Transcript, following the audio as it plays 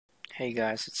Hey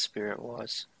guys, it's Spirit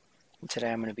Wars, and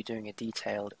today I'm going to be doing a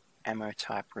detailed ammo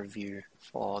type review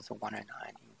for the 109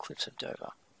 in Cliffs of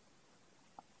Dover.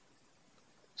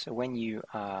 So when you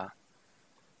are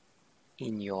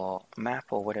in your map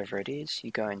or whatever it is,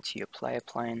 you go into your player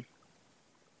plane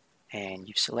and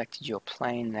you've selected your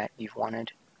plane that you've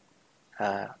wanted.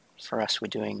 For us, we're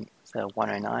doing the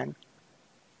 109.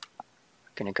 I'm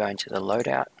going to go into the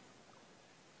loadout,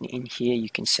 and in here you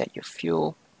can set your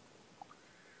fuel.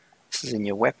 This is in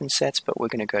your weapon sets, but we're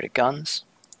going to go to guns.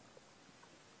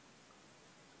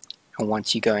 And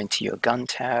once you go into your gun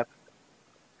tab,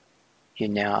 you're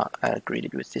now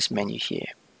greeted with this menu here.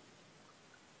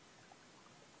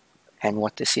 And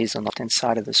what this is on the left-hand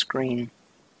side of the screen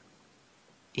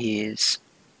is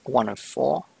one of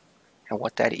four. And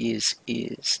what that is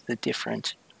the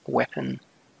different weapons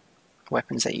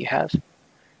that you have.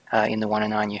 In the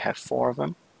 109 you have four of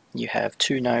them. You have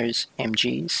two nose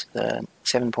MGs, the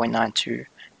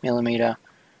 7.92mm,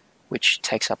 which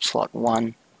takes up slot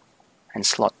 1 and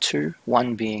slot 2,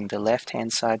 1 being the left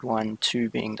hand side one, 2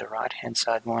 being the right hand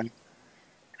side one.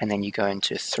 And then you go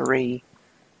into 3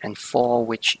 and 4,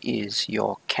 which is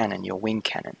your cannon, your wing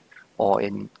cannon, or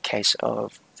in case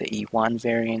of the E1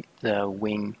 variant, the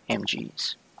wing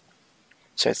MGs.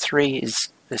 So 3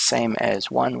 is the same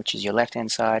as 1, which is your left hand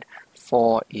side,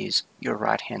 4 is your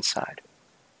right hand side.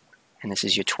 And this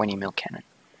is your 20mm cannon.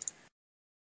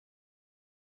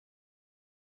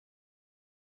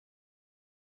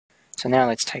 So now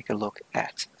let's take a look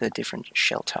at the different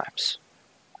shell types.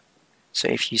 So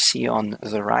if you see on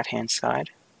the right hand side,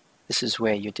 this is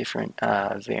where your different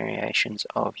variations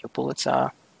of your bullets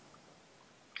are.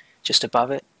 Just above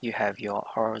it you have your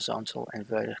horizontal and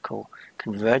vertical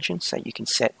convergence that you can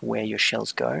set where your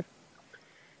shells go.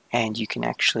 And you can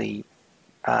actually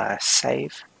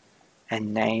save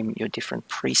and name your different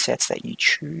presets that you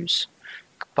choose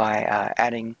by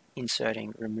adding,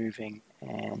 inserting, removing,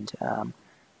 and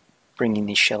bringing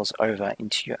these shells over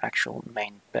into your actual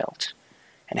main belt.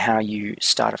 And how you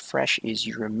start afresh is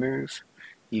you remove,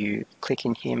 you click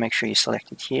in here, make sure you select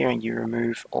it here, and you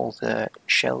remove all the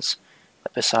shells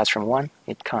besides from 1.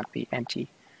 It can't be empty.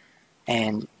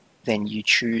 And then you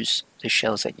choose the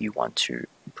shells that you want to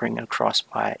bring across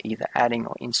by either adding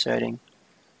or inserting.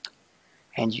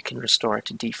 And you can restore it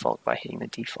to default by hitting the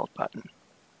default button.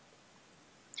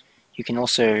 You can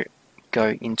also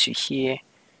go into here,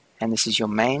 and this is your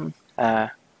main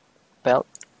belt.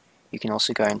 You can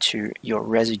also go into your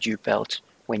residue belt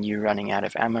when you're running out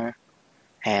of ammo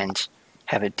and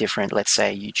have a different, let's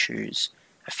say you choose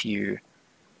a few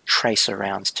tracer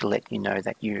rounds to let you know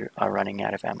that you are running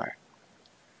out of ammo.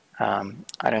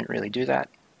 I don't really do that.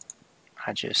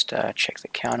 I just check the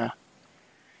counter.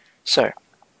 So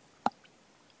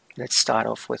let's start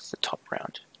off with the top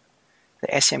round. The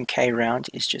SMK round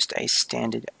is just a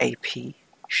standard AP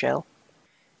shell.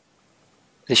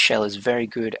 This shell is very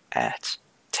good at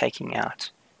taking out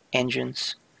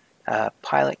engines,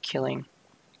 pilot killing,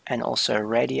 and also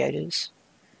radiators.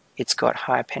 It's got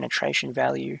high penetration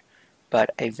value,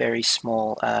 but a very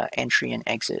small entry and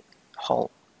exit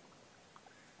hole.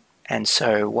 And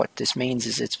so what this means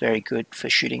is it's very good for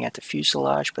shooting at the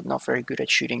fuselage, but not very good at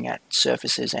shooting at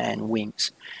surfaces and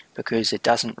wings, because it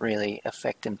doesn't really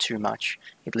affect them too much.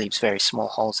 It leaves very small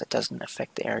holes that doesn't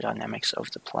affect the aerodynamics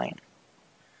of the plane.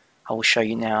 I will show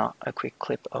you now a quick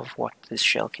clip of what this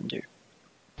shell can do.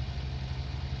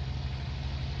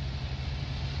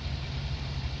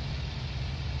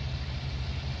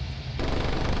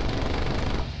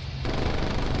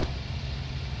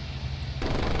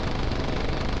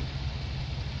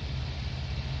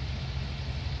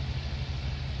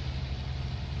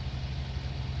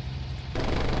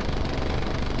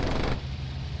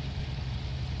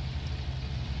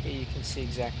 Here you can see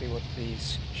exactly what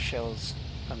these shells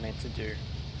are meant to do.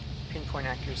 Pinpoint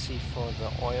accuracy for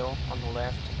the oil on the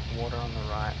left, water on the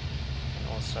right, and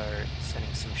also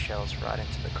sending some shells right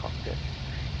into the cockpit.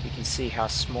 You can see how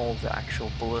small the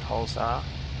actual bullet holes are.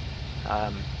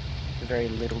 Very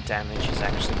little damage is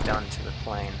actually done to the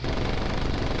plane.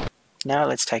 Now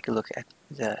let's take a look at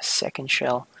the second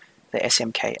shell, the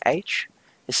SMK-H.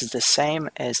 This is the same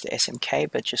as the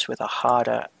SMK, but just with a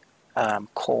harder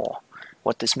core.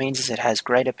 What this means is it has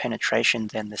greater penetration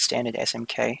than the standard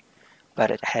SMK, but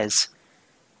it has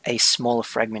a smaller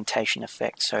fragmentation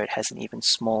effect, so it has an even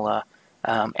smaller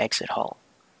exit hole.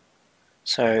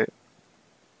 So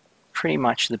pretty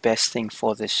much the best thing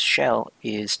for this shell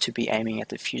is to be aiming at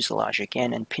the fuselage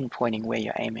again and pinpointing where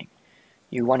you're aiming.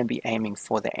 You want to be aiming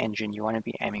for the engine, you want to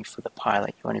be aiming for the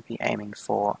pilot, you want to be aiming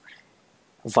for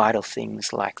vital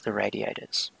things like the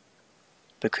radiators.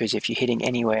 Because if you're hitting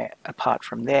anywhere apart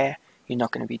from there, you're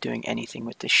not going to be doing anything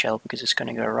with this shell because it's going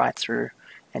to go right through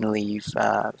and leave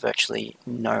virtually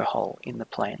no hole in the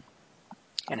plane.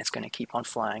 And it's going to keep on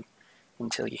flying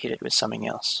until you hit it with something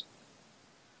else.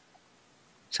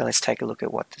 So let's take a look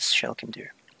at what this shell can do.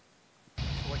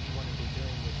 What you want to be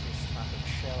doing with this type of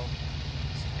shell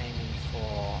is aiming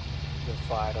for the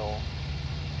vital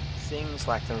things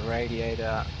like the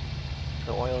radiator,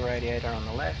 the oil radiator on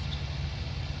the left.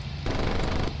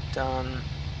 Done.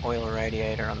 Oil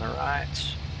radiator on the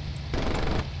right.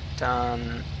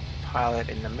 Done. Pilot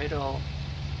in the middle.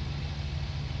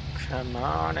 Come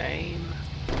on, aim.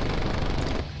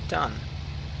 Done.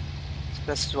 So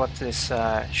this is what this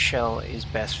shell is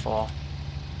best for.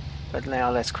 But now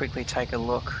let's quickly take a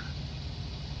look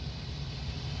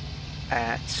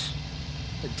at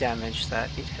the damage that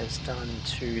it has done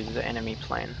to the enemy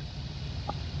plane.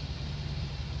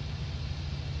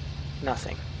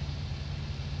 Nothing.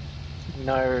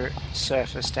 No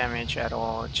surface damage at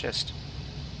all, it just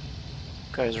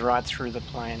goes right through the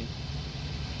plane.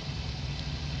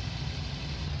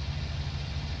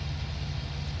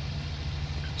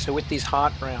 So with these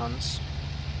heart rounds,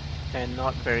 they're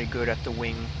not very good at the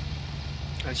wing,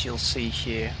 as you'll see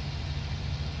here.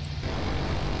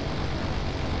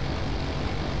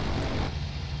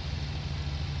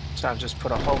 So I've just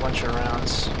put a whole bunch of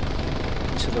rounds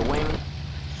into the wing.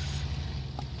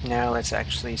 Now let's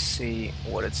actually see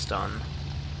what it's done.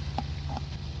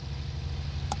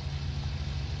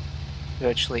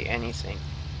 Virtually anything.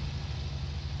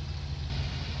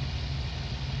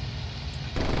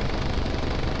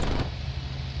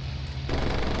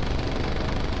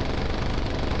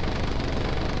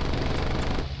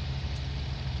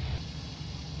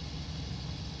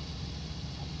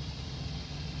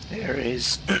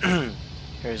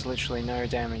 There is literally no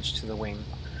damage to the wing.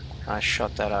 I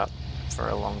shot that up for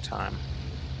a long time.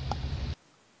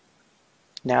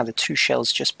 Now the two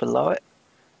shells just below it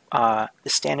are the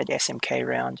standard SMK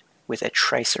round with a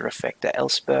tracer effect. The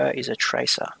L-spur is a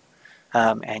tracer,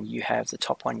 and you have the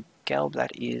top one Gelb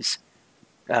that is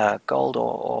gold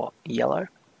or yellow,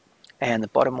 and the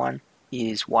bottom one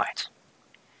is white.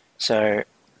 So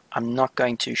I'm not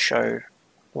going to show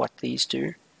what these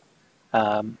do.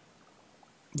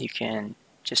 You can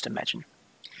just imagine.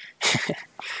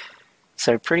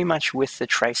 So pretty much with the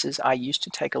traces, I used to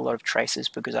take a lot of traces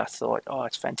because I thought, oh,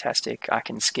 it's fantastic. I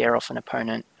can scare off an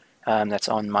opponent that's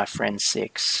on my friend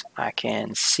 6. I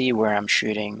can see where I'm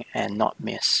shooting and not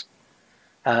miss.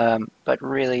 But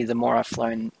really, the more I've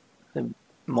flown, the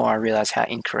more I realize how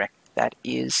incorrect that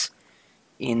is,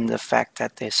 in the fact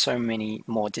that there's so many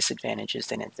more disadvantages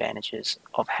than advantages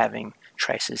of having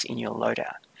traces in your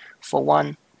loadout. For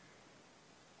one,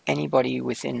 anybody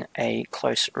within a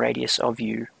close radius of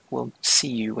you will see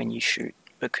you when you shoot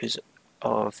because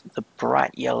of the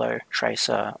bright yellow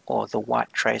tracer or the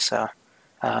white tracer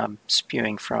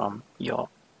spewing from your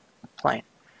plane.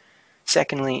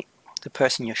 Secondly, the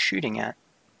person you're shooting at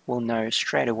will know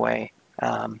straight away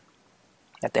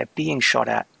that they're being shot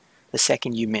at the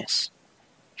second you miss.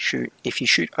 If you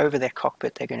shoot over their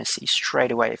cockpit, they're going to see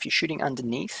straight away. If you're shooting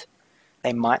underneath,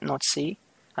 they might not see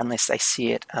unless they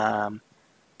see it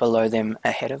below them,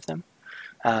 ahead of them.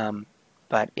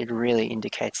 But it really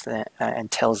indicates that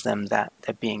and tells them that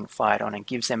they're being fired on and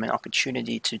gives them an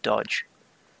opportunity to dodge.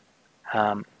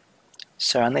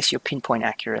 So unless you're pinpoint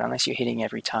accurate, unless you're hitting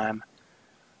every time,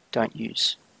 don't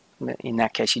use. In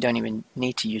that case, you don't even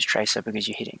need to use tracer because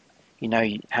you're hitting. You know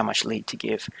how much lead to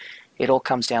give. It all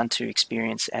comes down to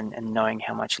experience and knowing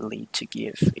how much lead to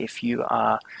give. If you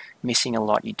are missing a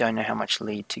lot, you don't know how much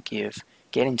lead to give,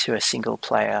 get into a single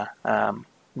player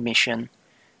mission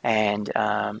and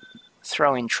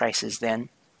throw in traces then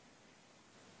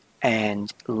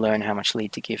and learn how much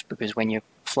lead to give, because when you're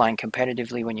flying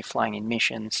competitively, when you're flying in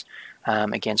missions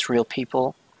against real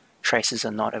people, traces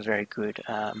are not a very good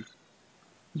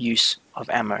use of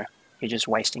ammo. You're just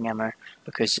wasting ammo,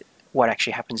 because what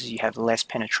actually happens is you have less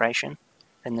penetration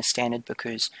than the standard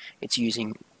because it's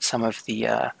using some of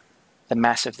the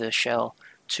mass of the shell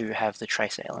to have the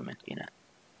tracer element in it.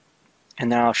 And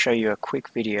now I'll show you a quick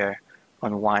video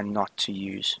on why not to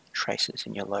use tracers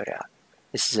in your loadout.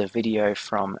 This is a video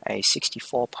from a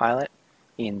 64 pilot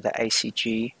in the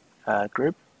ACG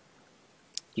group.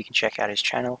 You can check out his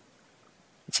channel.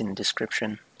 It's in the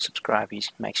description. Subscribe, he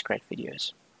makes great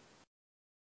videos.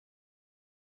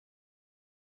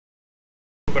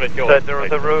 So there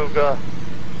is a rogue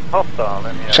hostile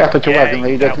in here. Chapter to wagon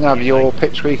leader, can I have your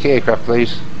pipsqueak aircraft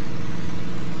please?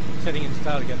 Setting in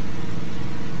style again.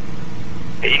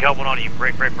 Hey, you got one on you,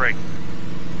 break.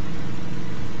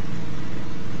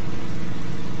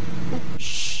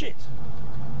 Shit!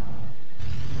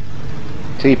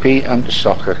 TP and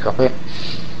soccer, copy.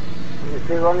 Is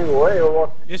he running away or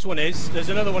what? This one is. There's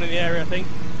another one in the area, I think.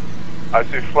 I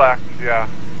see flak, yeah.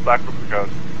 Flak with the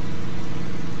ghost.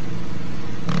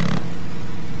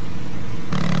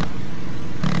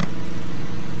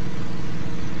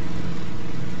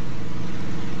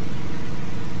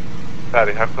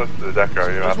 Patty, how close to the deck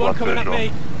are you? There's one coming visual.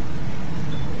 at me.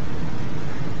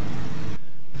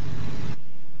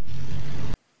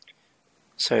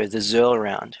 So the Zerl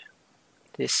round.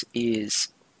 This is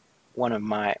one of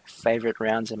my favorite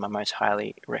rounds and my most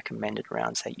highly recommended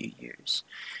rounds that you use.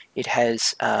 It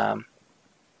has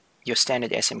your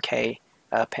standard SMK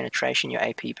penetration, your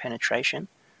AP penetration,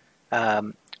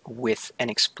 with an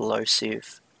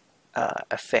explosive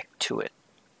effect to it.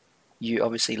 You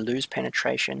obviously lose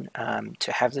penetration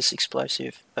to have this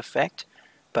explosive effect,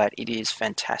 but it is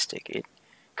fantastic. It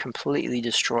completely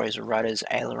destroys rudders,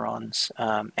 ailerons,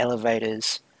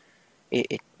 elevators.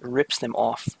 It rips them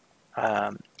off.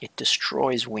 It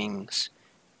destroys wings.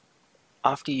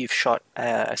 After you've shot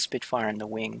a Spitfire in the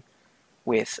wing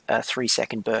with a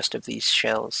 3-second burst of these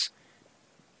shells,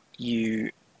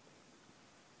 you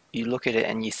look at it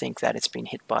and you think that it's been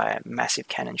hit by massive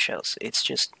cannon shells. It's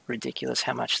just ridiculous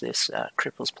how much this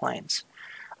cripples planes.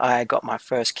 I got my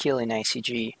first kill in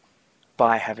ACG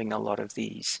by having a lot of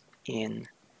these in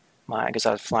my, because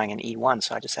I was flying an E1,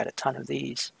 so I just had a ton of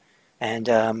these. And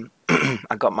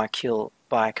I got my kill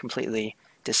by completely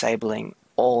disabling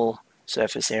all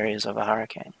surface areas of a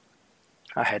Hurricane.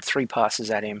 I had 3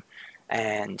 passes at him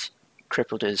and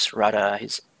crippled his rudder,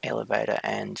 his elevator,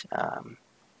 and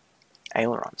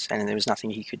ailerons, and there was nothing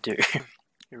he could do.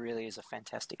 It really is a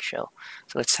fantastic shell.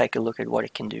 So let's take a look at what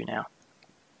it can do now.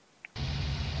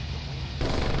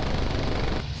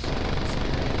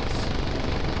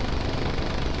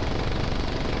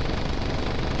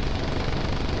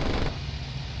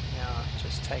 Now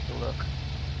just take a look.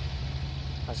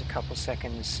 There's a couple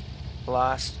seconds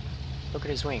blast. Look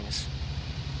at his wings.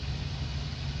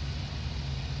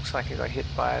 Looks like he got hit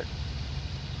by a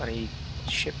bloody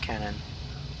ship cannon.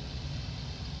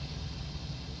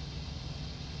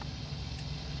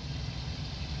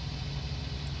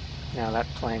 Now that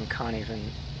plane can't even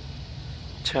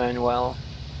turn well.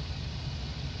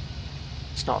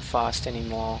 It's not fast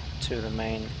anymore. 2 of the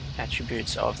main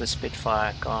attributes of the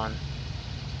Spitfire gone.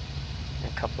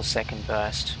 A couple second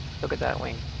burst. Look at that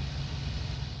wing.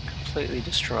 Completely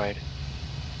destroyed.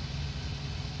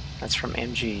 That's from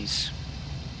MGs.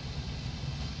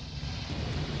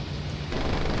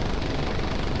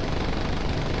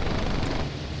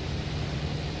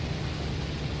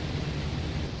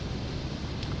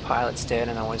 Pilot's dead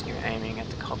and I wasn't even aiming at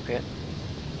the cockpit.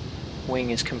 Wing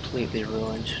is completely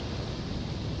ruined.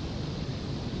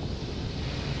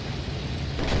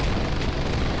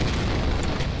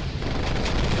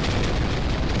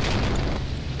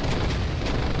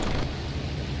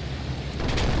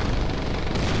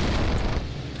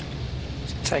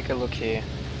 So take a look here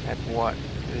at what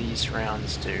these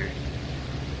rounds do.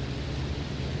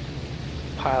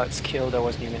 Pilot's killed, I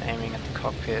wasn't even aiming at the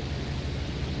cockpit.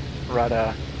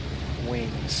 Rudder,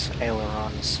 wings,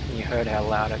 ailerons, you heard how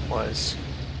loud it was.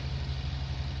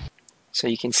 So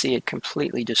you can see it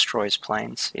completely destroys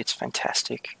planes. It's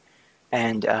fantastic.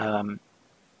 And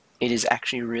it is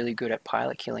actually really good at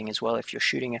pilot killing as well. If you're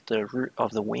shooting at the root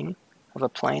of the wing of a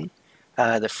plane,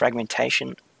 the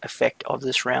fragmentation effect of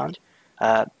this round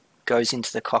goes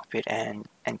into the cockpit and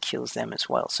kills them as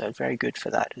well. So very good for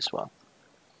that as well.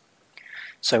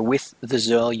 So with the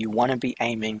Zerl, you want to be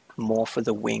aiming more for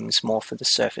the wings, more for the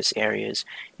surface areas.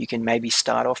 You can maybe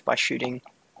start off by shooting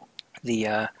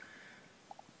the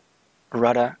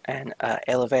rudder and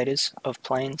elevators of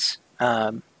planes,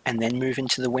 and then move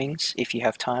into the wings if you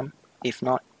have time. If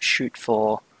not, shoot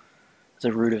for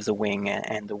the root of the wing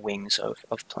and the wings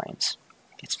of planes.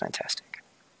 It's fantastic.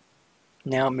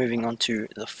 Now moving on to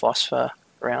the phosphor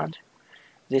round.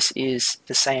 This is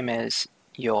the same as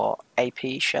your AP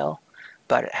shell,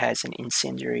 but it has an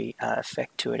incendiary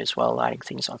effect to it as well, lighting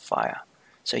things on fire.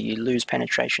 So you lose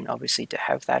penetration obviously to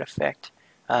have that effect,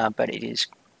 but it is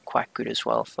quite good as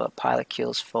well for pilot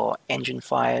kills, for engine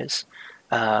fires,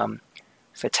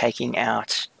 for taking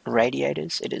out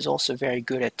radiators. It is also very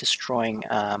good at destroying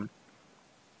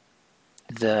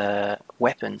the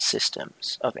weapon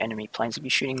systems of enemy planes. If you're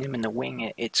shooting them in the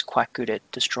wing, it's quite good at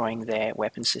destroying their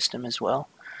weapon system as well.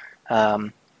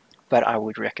 But I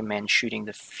would recommend shooting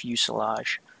the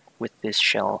fuselage with this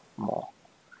shell more,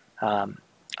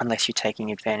 unless you're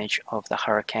taking advantage of the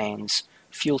Hurricane's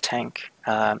fuel tank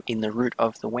in the root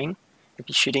of the wing. If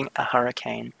you're shooting a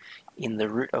Hurricane in the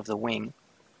root of the wing,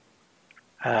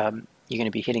 you're going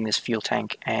to be hitting this fuel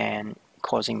tank and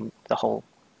causing the whole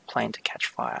plane to catch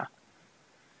fire.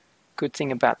 Good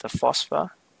thing about the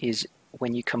phosphor is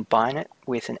when you combine it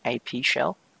with an AP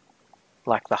shell,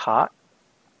 like the Heart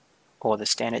or the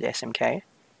standard SMK,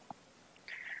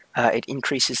 it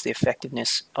increases the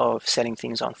effectiveness of setting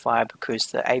things on fire because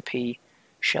the AP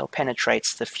shell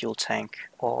penetrates the fuel tank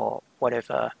or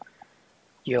whatever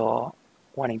you're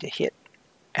wanting to hit,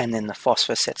 and then the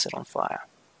phosphor sets it on fire.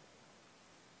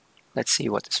 Let's see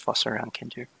what this phosphor round can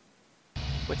do.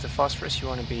 With the phosphorus, you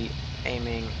want to be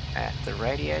aiming at the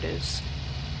radiators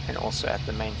and also at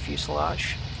the main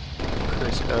fuselage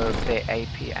because of their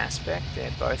AP aspect.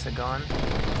 They're both are gone.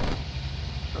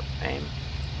 Oh, aim.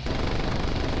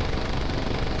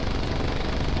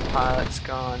 Pilot's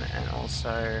gone, and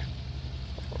also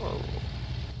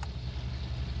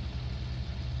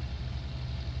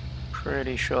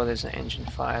pretty sure there's an engine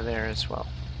fire there as well.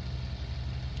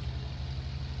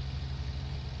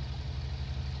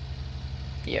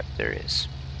 Yep, there is.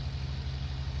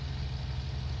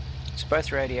 So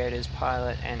both radiators,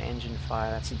 pilot and engine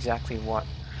fire, that's exactly what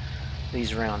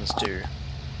these rounds do.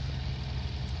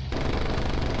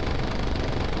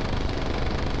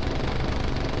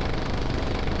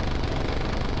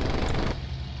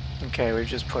 Okay, we've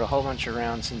just put a whole bunch of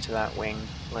rounds into that wing.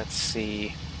 Let's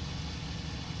see.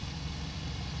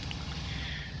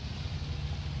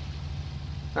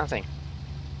 Nothing.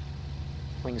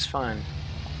 Wing's fine.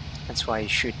 That's why you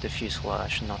shoot the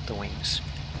fuselage, not the wings.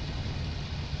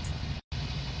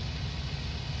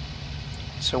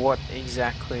 So what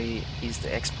exactly is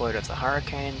the exploit of the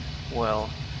Hurricane? Well,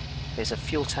 there's a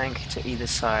fuel tank to either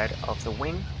side of the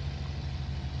wing,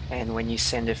 and when you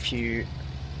send a few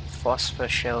phosphor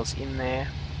shells in there,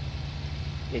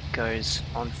 it goes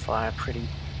on fire pretty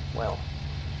well.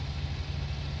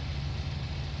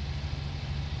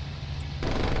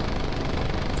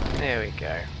 There we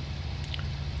go.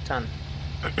 Done.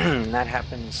 That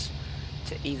happens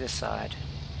to either side.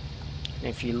 And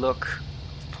if you look,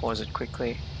 pause it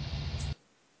quickly.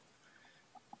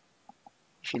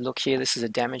 If you look here, this is a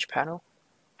damage panel,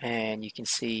 and you can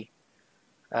see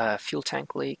fuel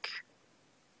tank leak,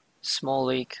 small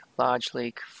leak, large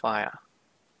leak, fire.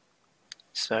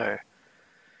 So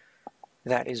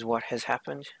that is what has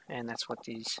happened, and that's what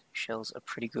these shells are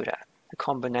pretty good at. The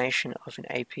combination of an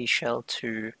AP shell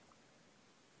to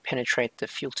penetrate the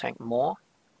fuel tank more,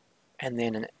 and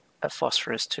then a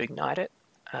phosphorus to ignite it,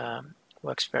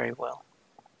 works very well.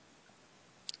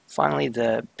 Finally,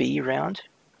 the B round.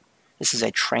 This is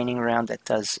a training round that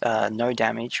does no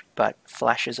damage but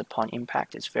flashes upon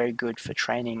impact. It's very good for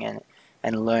training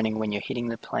and learning when you're hitting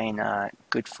the plane,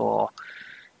 good for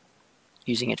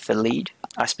using it for lead.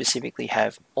 I specifically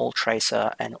have all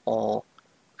tracer and all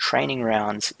training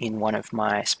rounds in one of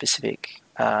my specific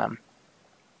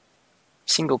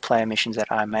single player missions that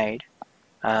I made,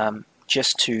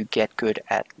 just to get good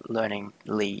at learning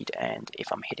lead and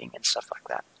if I'm hitting and stuff like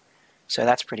that. So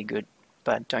that's pretty good,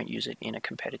 but don't use it in a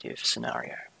competitive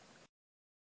scenario.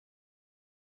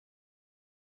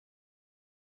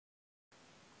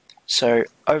 So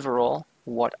overall,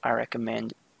 what I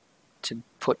recommend to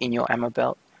put in your ammo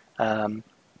belt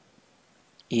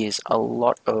is a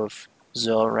lot of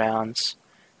Zerl rounds,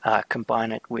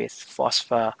 combine it with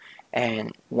phosphor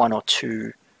and 1 or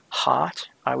 2 Heart,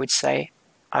 I would say.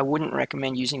 I wouldn't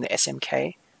recommend using the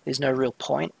SMK. There's no real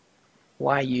point.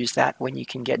 Why use that when you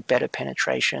can get better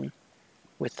penetration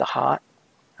with the Heart?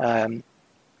 It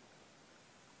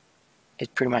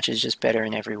pretty much is just better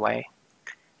in every way.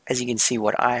 As you can see,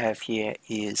 what I have here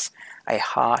is a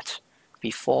Heart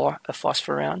before a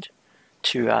phosphor round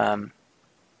to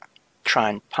try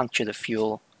and puncture the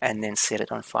fuel and then set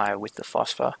it on fire with the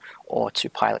phosphor, or to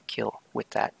pilot kill with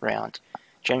that round.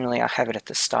 Generally, I have it at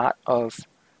the start of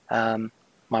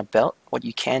my belt. What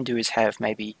you can do is have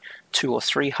maybe 2 or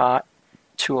 3 Heart,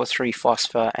 2 or 3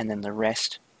 phosphor, and then the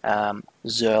rest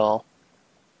Zerl,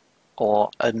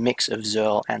 or a mix of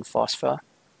Zerl and phosphor.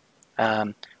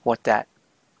 What that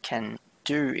can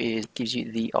do is gives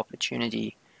you the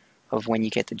opportunity of when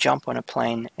you get the jump on a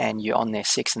plane and you're on their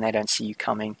 6 and they don't see you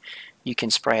coming, you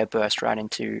can spray a burst right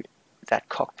into that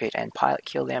cockpit and pilot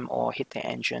kill them or hit their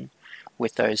engine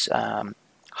with those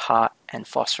Heart and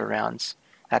phosphor rounds.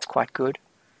 That's quite good.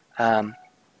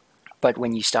 But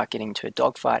when you start getting to a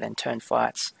dogfight and turn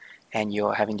fights and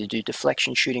you're having to do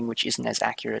deflection shooting, which isn't as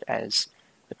accurate as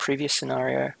the previous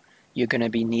scenario, you're going to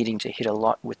be needing to hit a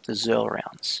lot with the Zerl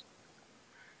rounds.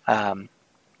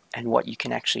 And what you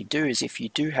can actually do is, if you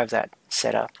do have that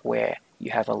setup where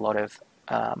you have a lot of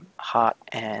Heart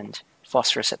and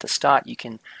phosphorus at the start, you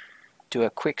can do a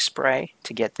quick spray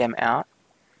to get them out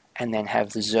and then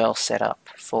have the Zerl set up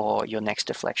for your next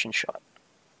deflection shot.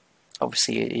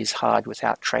 obviously it is hard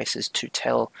without traces to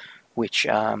tell which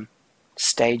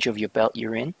stage of your belt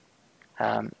you're in.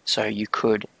 So you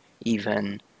could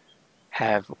even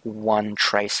have one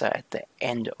tracer at the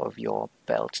end of your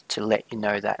belt to let you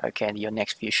know that, okay, your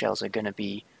next few shells are going to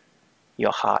be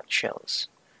your heart shells.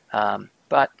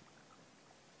 But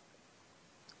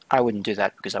I wouldn't do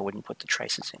that because I wouldn't put the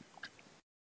tracers in.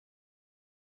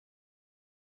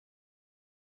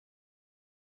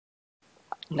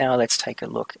 Now let's take a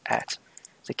look at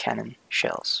the cannon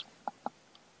shells.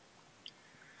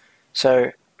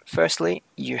 So firstly,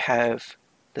 you have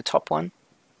the top one,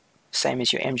 same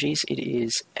as your MGs, it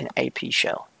is an AP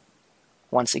shell.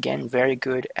 Once again, very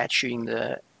good at shooting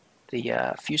the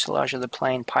fuselage of the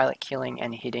plane, pilot killing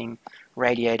and hitting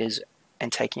radiators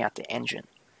and taking out the engine.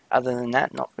 Other than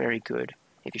that, not very good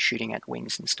if you're shooting at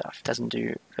wings and stuff. Doesn't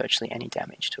do virtually any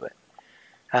damage to it.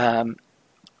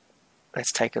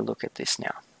 Let's take a look at this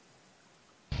now.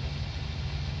 What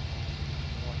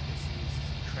this is a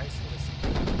tracerless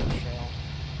shell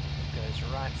that goes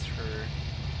right through,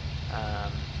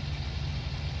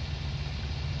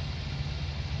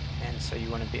 and so you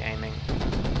want to be aiming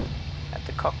at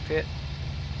the cockpit,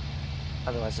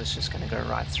 otherwise it's just going to go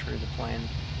right through the plane.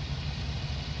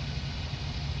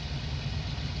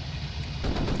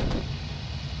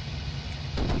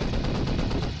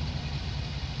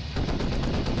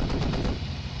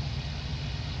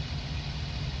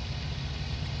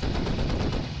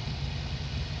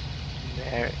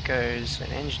 There it goes,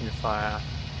 an engine fire.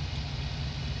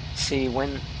 See,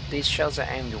 when these shells are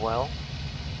aimed well,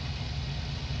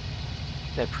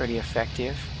 they're pretty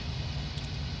effective,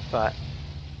 but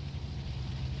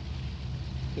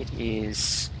it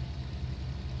is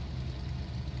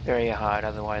very hard,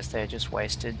 otherwise they're just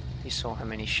wasted. You saw how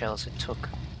many shells it took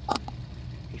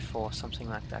before something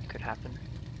like that could happen.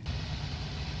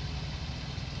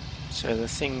 So the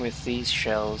thing with these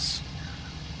shells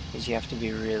is you have to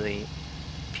be really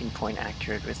pinpoint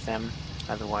accurate with them,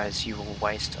 otherwise you will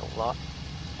waste a lot.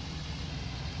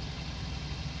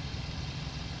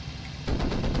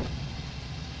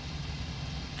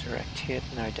 Direct hit,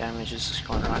 no damage, is just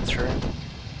going right through.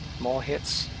 More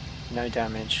hits, no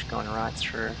damage, going right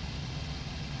through.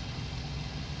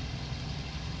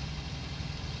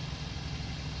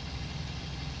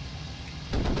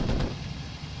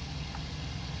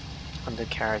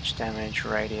 Undercarriage damage,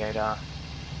 radiator.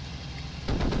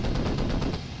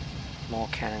 More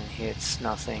cannon hits,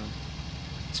 nothing.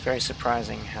 It's very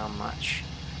surprising how much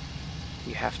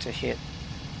you have to hit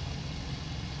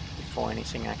before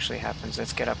anything actually happens.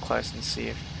 Let's get up close and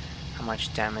see how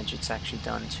much damage it's actually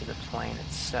done to the plane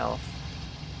itself.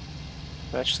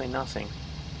 Virtually nothing.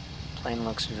 The plane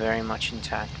looks very much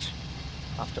intact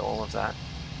after all of that.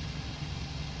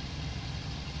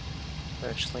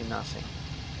 Virtually nothing.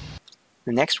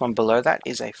 The next one below that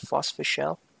is a phosphor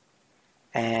shell,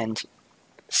 and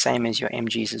same as your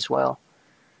MGs as well.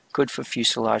 Good for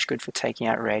fuselage, good for taking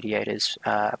out radiators,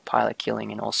 pilot killing,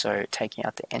 and also taking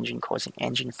out the engine, causing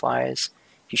engine fires.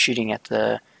 If you're shooting at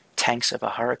the tanks of a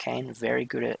Hurricane, very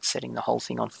good at setting the whole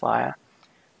thing on fire.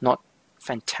 Not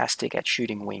fantastic at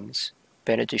shooting wings.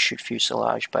 Better to shoot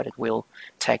fuselage, but it will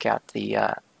take out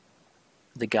the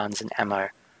guns and ammo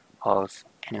of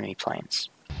enemy planes.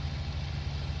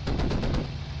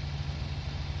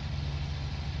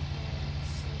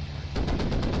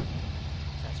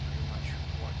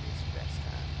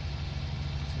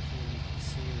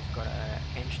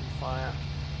 Fire.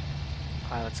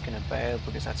 Pilot's going to bail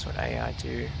because that's what AI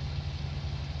do.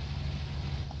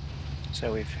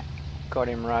 So we've got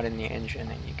him right in the engine,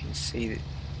 and you can see the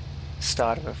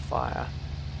start of a fire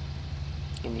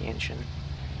in the engine.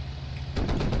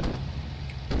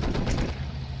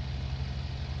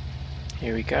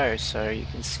 Here we go, so you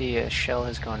can see a shell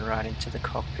has gone right into the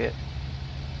cockpit,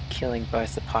 killing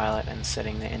both the pilot and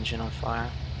setting the engine on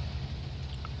fire.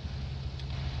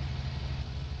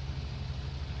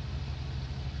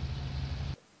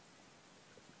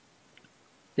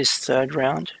 This third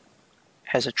round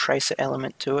has a tracer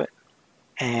element to it,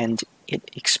 and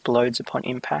it explodes upon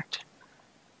impact,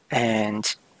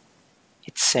 and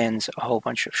it sends a whole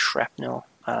bunch of shrapnel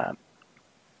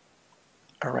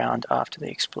around after the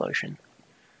explosion.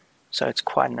 So it's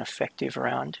quite an effective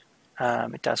round.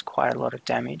 It does quite a lot of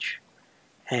damage,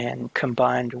 and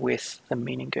combined with the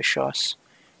Meningeschoss,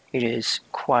 it is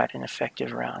quite an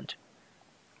effective round.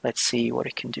 Let's see what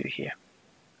it can do here.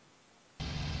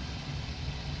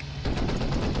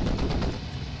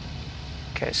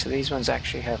 Okay, so these ones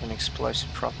actually have an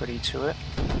explosive property to it.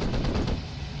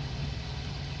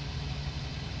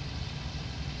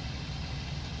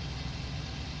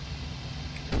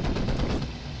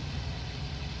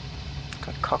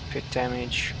 Got cockpit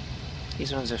damage.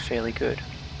 These ones are fairly good.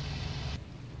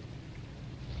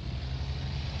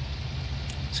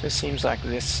 So it seems like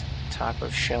this type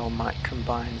of shell might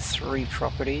combine 3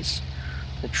 properties: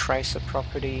 the tracer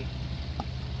property,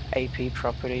 AP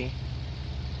property,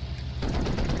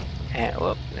 and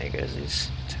whoop, there goes his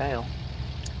tail,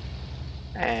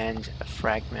 and a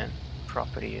fragment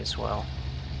property as well.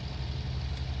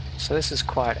 So this is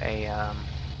quite a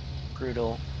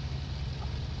brutal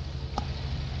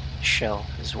shell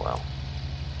as well.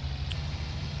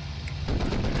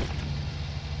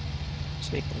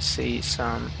 So you can see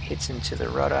some hits into the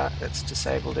rudder, that's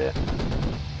disabled it.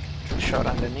 Shot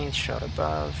underneath, shot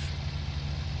above.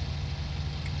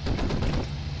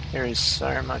 There is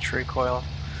so much recoil,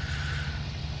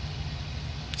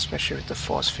 especially with the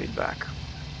force feedback.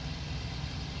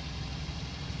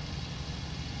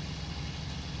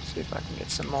 See if I can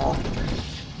get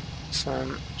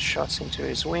some shots into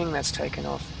his wing. That's taken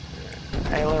off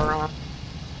aileron.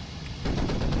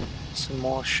 Some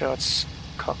more shots,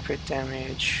 cockpit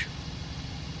damage.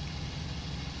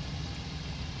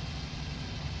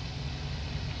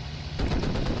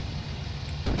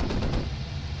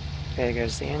 There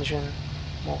goes the engine,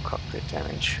 more cockpit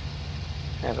damage.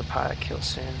 Have a pilot kill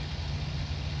soon.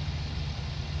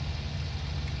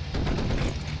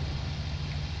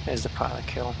 There's the pilot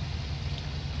kill.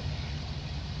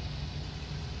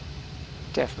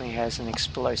 Definitely has an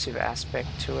explosive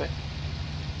aspect to it.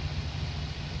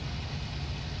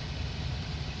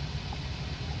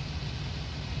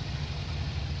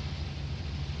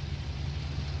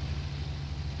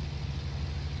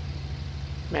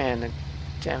 Man, the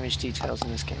damage details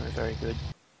in this game are very good.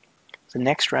 The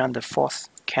next round, the 4th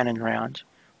cannon round,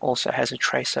 also has a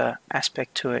tracer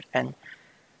aspect to it and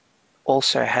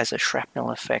also has a shrapnel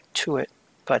effect to it,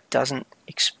 but doesn't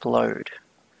explode.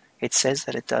 It says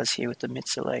that it does here with the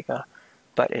Mitsulega,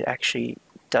 but it actually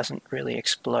doesn't really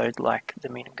explode like the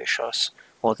Minengeschoss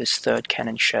or this 3rd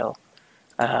cannon shell.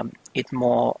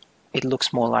 It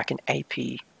looks more like an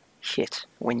AP hit.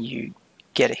 When you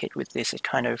get a hit with this, it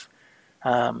kind of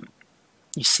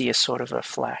you see a sort of a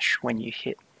flash when you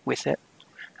hit with it,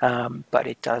 but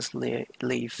it does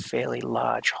leave fairly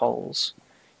large holes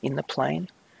in the plane,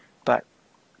 but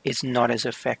is not as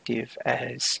effective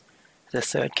as the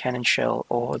 3rd cannon shell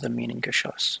or the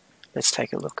Minengeschoss. Let's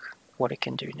take a look what it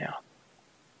can do now.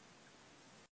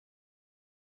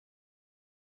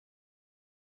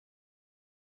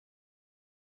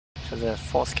 For the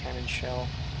 4th cannon shell,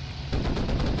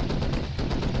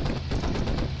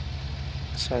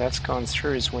 so that's gone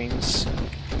through his wings.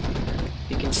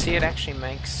 You can see it actually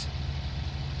makes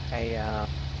a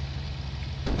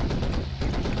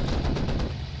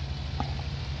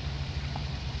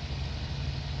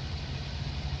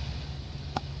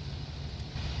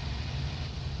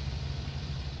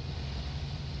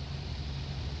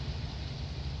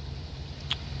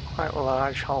quite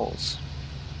large holes.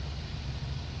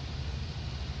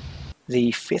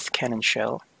 The 5th cannon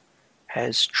shell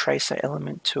has tracer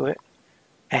element to it,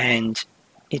 and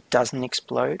it doesn't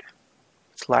explode.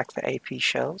 It's like the AP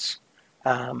shells,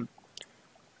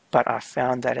 but I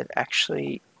found that it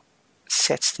actually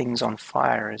sets things on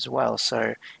fire as well.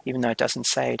 So even though it doesn't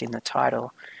say it in the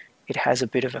title, it has a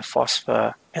bit of a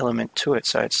phosphor element to it.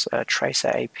 So it's a tracer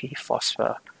AP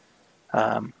phosphor.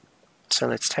 So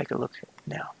let's take a look at it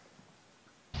now.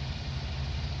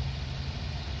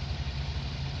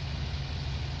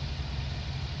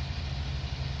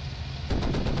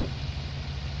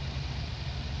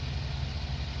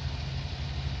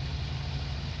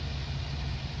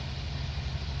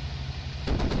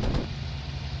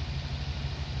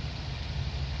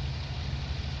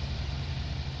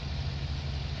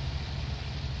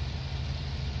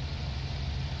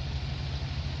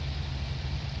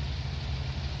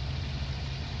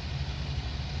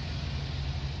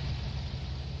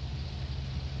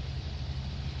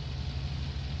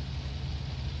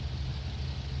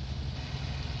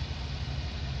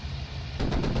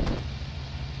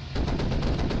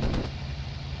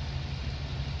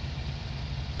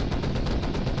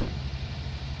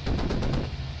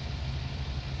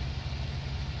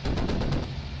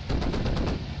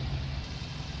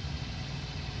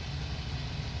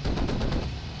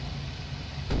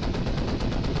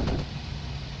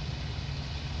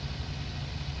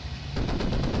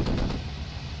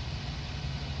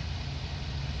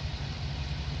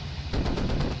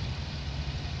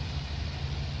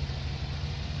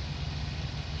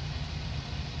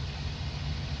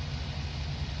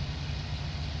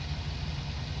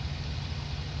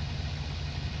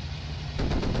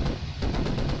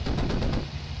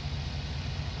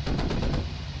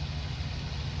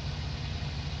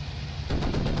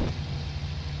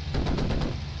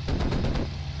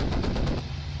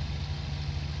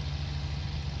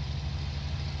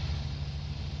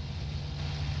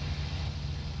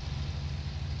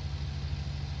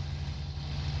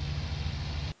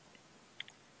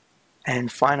 And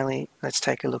finally, let's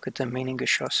take a look at the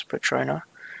Meningeschoss Patroner.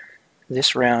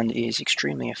 This round is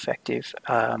extremely effective.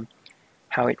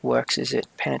 How it works is it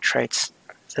penetrates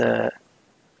the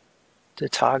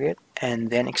target and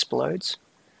then explodes,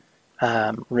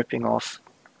 ripping off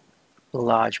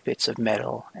large bits of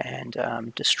metal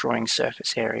and destroying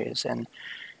surface areas and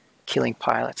killing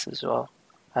pilots as well.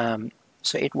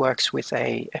 So it works with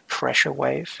a pressure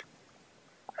wave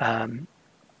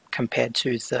compared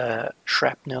to the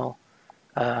shrapnel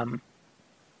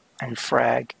and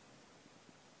frag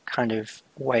kind of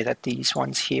way that these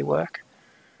ones here work.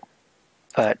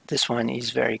 But this one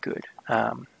is very good.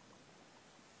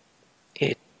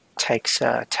 It takes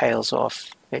tails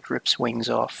off, it rips wings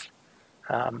off.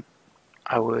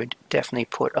 I would definitely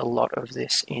put a lot of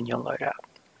this in your loadout.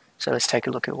 So let's take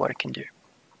a look at what it can do.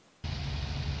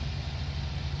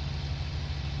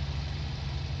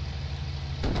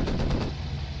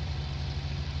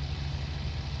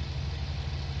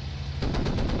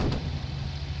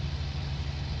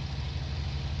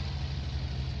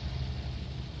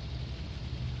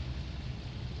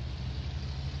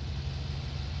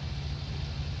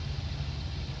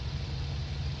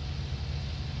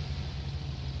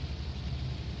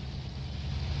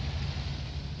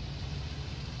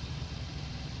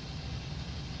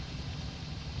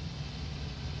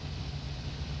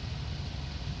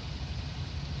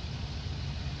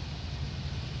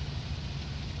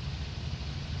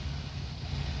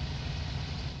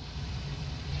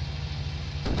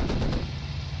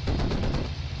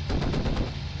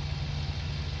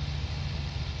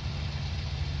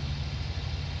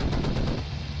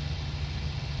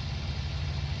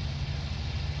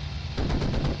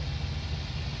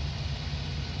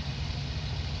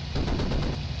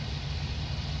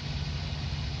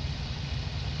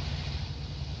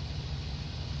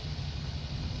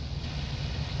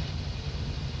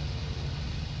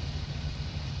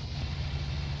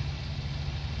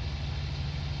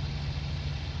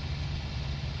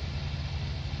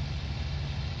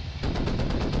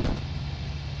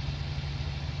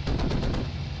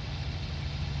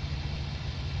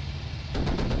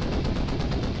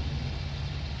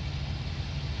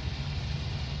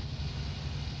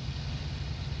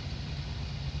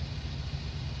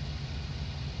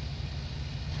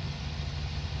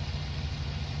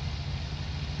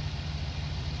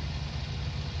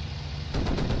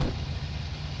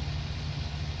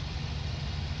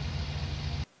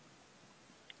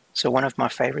 So one of my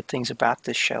favorite things about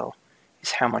this shell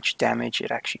is how much damage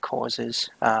it actually causes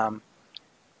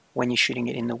when you're shooting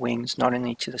it in the wings, not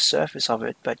only to the surface of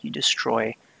it, but you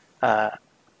destroy the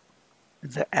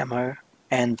ammo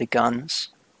and the guns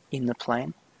in the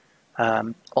plane.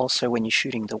 Also, when you're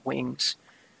shooting the wings,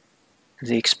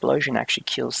 the explosion actually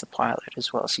kills the pilot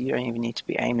as well, so you don't even need to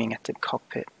be aiming at the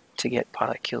cockpit to get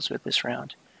pilot kills with this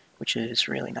round, which is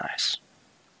really nice.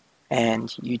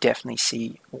 And you definitely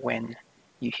see when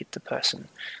you hit the person.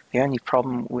 The only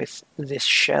problem with this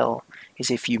shell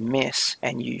is if you miss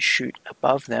and you shoot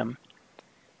above them,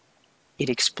 it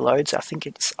explodes. I think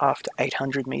it's after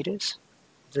 800 meters.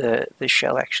 The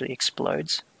shell actually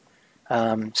explodes.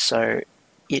 So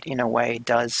it in a way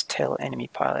does tell enemy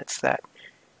pilots that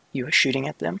you are shooting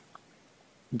at them.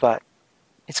 But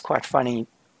it's quite funny,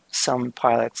 some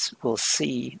pilots will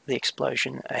see the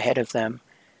explosion ahead of them,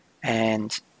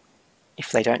 and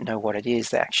if they don't know what it is,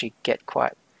 they actually get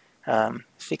quite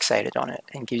fixated on it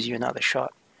and gives you another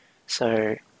shot.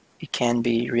 So it can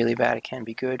be really bad, it can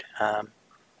be good,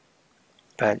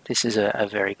 but this is a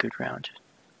very good round.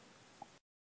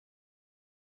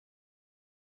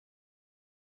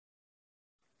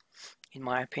 In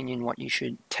my opinion, what you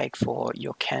should take for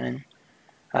your cannon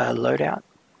loadout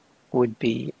would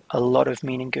be a lot of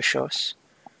Meningeschoss,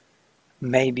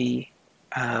 maybe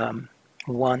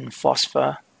one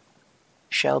phosphor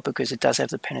shell, because it does have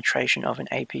the penetration of an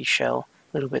AP shell,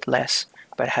 a little bit less,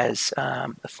 but has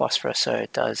the phosphor, so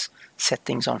it does set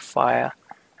things on fire.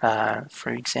 For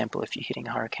example, if you're hitting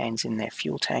hurricanes in their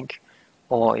fuel tank,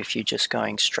 or if you're just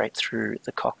going straight through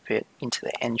the cockpit into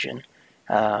the engine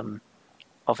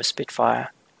of a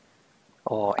Spitfire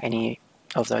or any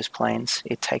of those planes,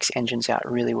 it takes engines out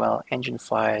really well. Engine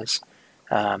fires,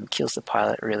 kills the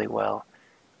pilot really well.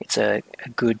 It's a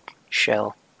good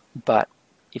shell, but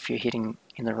if you're hitting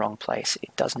in the wrong place,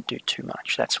 it doesn't do too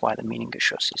much. That's why the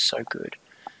Meningeschoss is so good.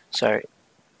 So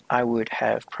I would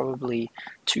have probably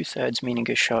 2/3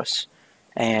 Meningeschoss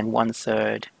and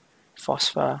 1/3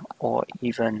 phosphor, or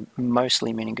even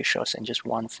mostly Meningeschoss and just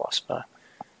one phosphor.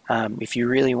 If you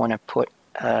really want to put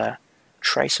a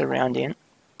tracer round in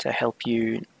to help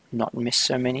you not miss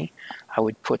so many, I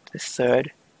would put the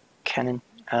 3rd cannon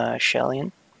shell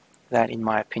in, that, in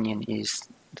my opinion, is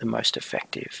the most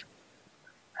effective.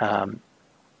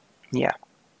 Yeah,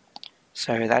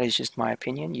 so that is just my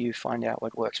opinion. You find out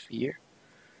what works for you.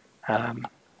 And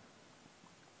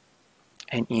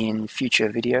in future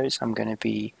videos, I'm going to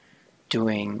be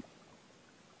doing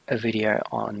a video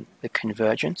on the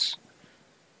convergence,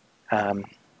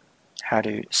 how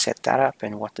to set that up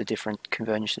and what the different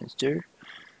convergences do,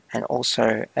 and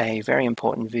also a very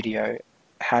important video,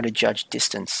 how to judge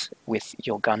distance with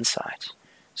your gun sight.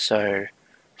 So,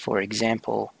 for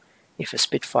example, if a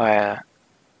Spitfire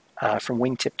from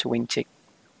wingtip to wingtip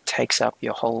takes up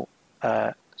your whole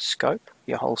scope,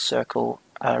 your whole circle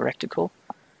reticle,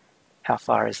 how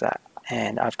far is that?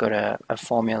 And I've got a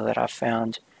formula that I've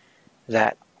found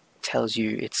that tells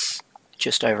you it's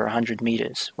just over 100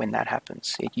 meters when that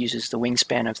happens. It uses the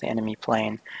wingspan of the enemy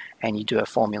plane, and you do a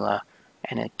formula,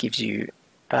 and it gives you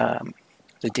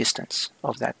the distance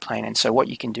of that plane. And so what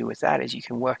you can do with that is you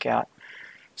can work out,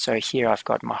 so here I've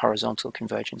got my horizontal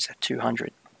convergence at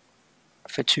 200.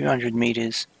 For 200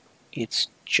 meters, it's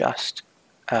just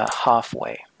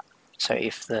halfway. So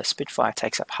if the Spitfire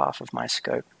takes up half of my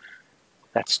scope,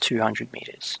 that's 200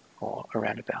 meters, or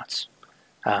roundabouts.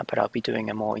 But I'll be doing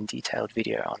a more in-detailed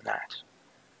video on that.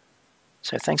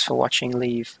 So thanks for watching.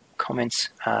 Leave comments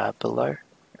below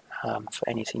for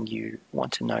anything you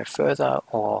want to know further,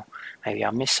 or maybe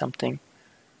I missed something.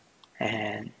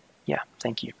 And yeah,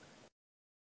 thank you.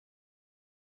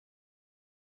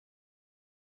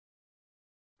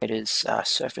 It is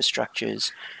surface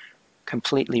structures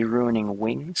completely ruining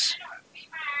wings.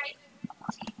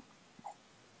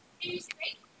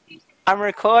 I'm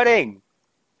recording!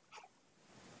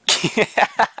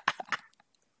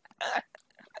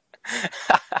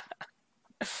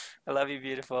 I love you,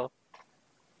 beautiful.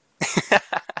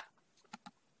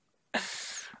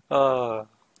 Oh.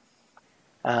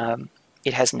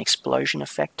 It has an explosion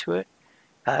effect to it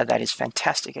that is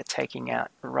fantastic at taking out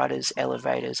rudders,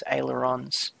 elevators,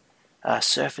 ailerons,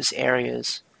 surface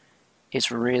areas.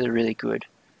 It's really, really good.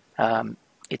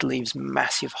 It leaves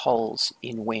massive holes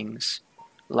in wings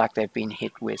like they've been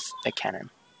hit with a cannon.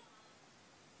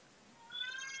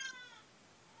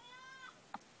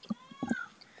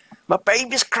 My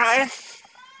baby's crying.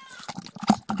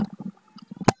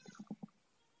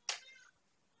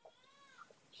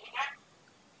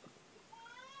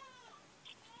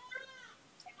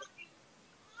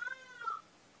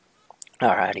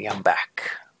 Alrighty, I'm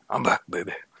back. I'm back,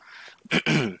 baby.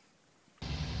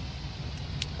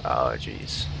 Oh,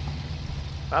 jeez.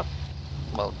 Oh,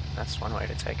 well, that's one way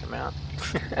to take him out.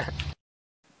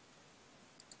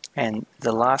 And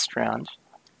the last round...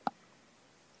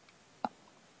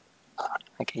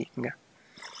 Okay, you can go.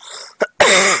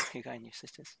 You go and your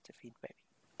sisters to feed baby.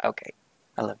 Okay,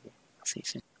 I love you. I'll see you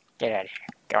soon. Get out of here.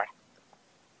 Go on.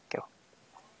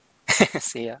 Go.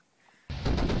 See ya.